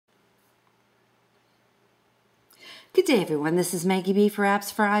Good day everyone, this is Maggie B for Apps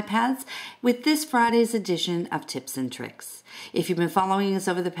for iPads with this Friday's edition of Tips and Tricks. If you've been following us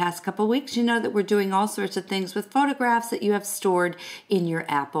over the past couple weeks, you know that we're doing all sorts of things with photographs that you have stored in your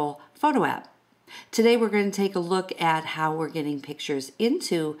Apple photo app. Today we're going to take a look at how we're getting pictures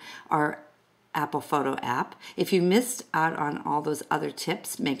into our Apple Photo app. If you missed out on all those other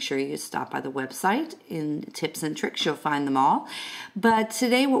tips, make sure you stop by the website. In Tips and Tricks, you'll find them all. But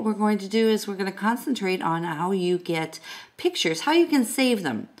today what we're going to do is we're going to concentrate on how you get pictures, how you can save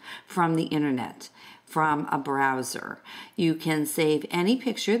them from the internet, from a browser. You can save any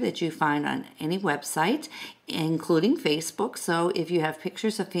picture that you find on any website, including Facebook. So if you have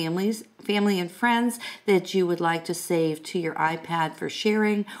pictures of family and friends that you would like to save to your iPad for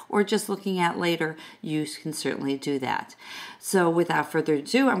sharing or just looking at later, you can certainly do that. So without further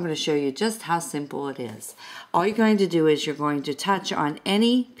ado, I'm going to show you just how simple it is. All you're going to do is you're going to touch on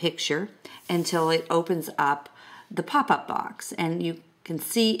any picture until it opens up the pop-up box, and you can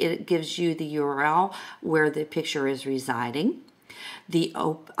see it gives you the URL where the picture is residing, the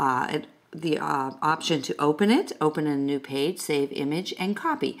option to open it, open a new page, save image, and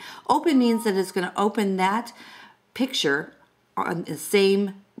copy. Open means that it's going to open that picture on the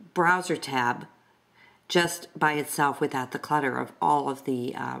same browser tab just by itself without the clutter of all of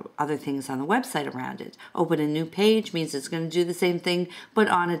the other things on the website around it. Open a new page means it's going to do the same thing but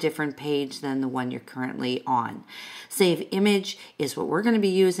on a different page than the one you're currently on. Save image is what we're going to be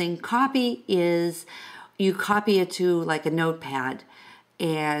using. Copy is you copy it to like a notepad,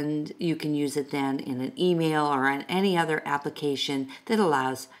 and you can use it then in an email or on any other application that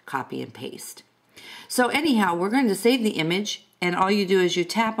allows copy and paste. So anyhow, we're going to save the image, and all you do is you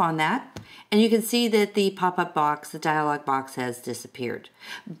tap on that, and you can see that the pop-up box, the dialog box, has disappeared.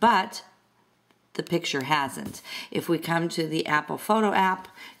 But the picture hasn't. If we come to the Apple Photo app,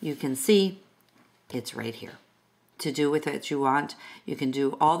 you can see it's right here. To do with it what you want, you can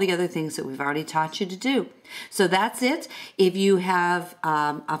do all the other things that we've already taught you to do. So that's it. If you have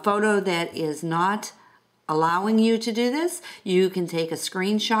a photo that is not allowing you to do this, you can take a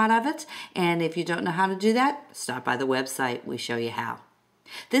screenshot of it, and if you don't know how to do that, stop by the website. We show you how.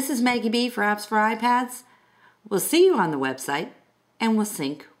 This is Maggie B for Apps for iPads. We'll see you on the website, and we'll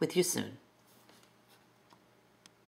sync with you soon.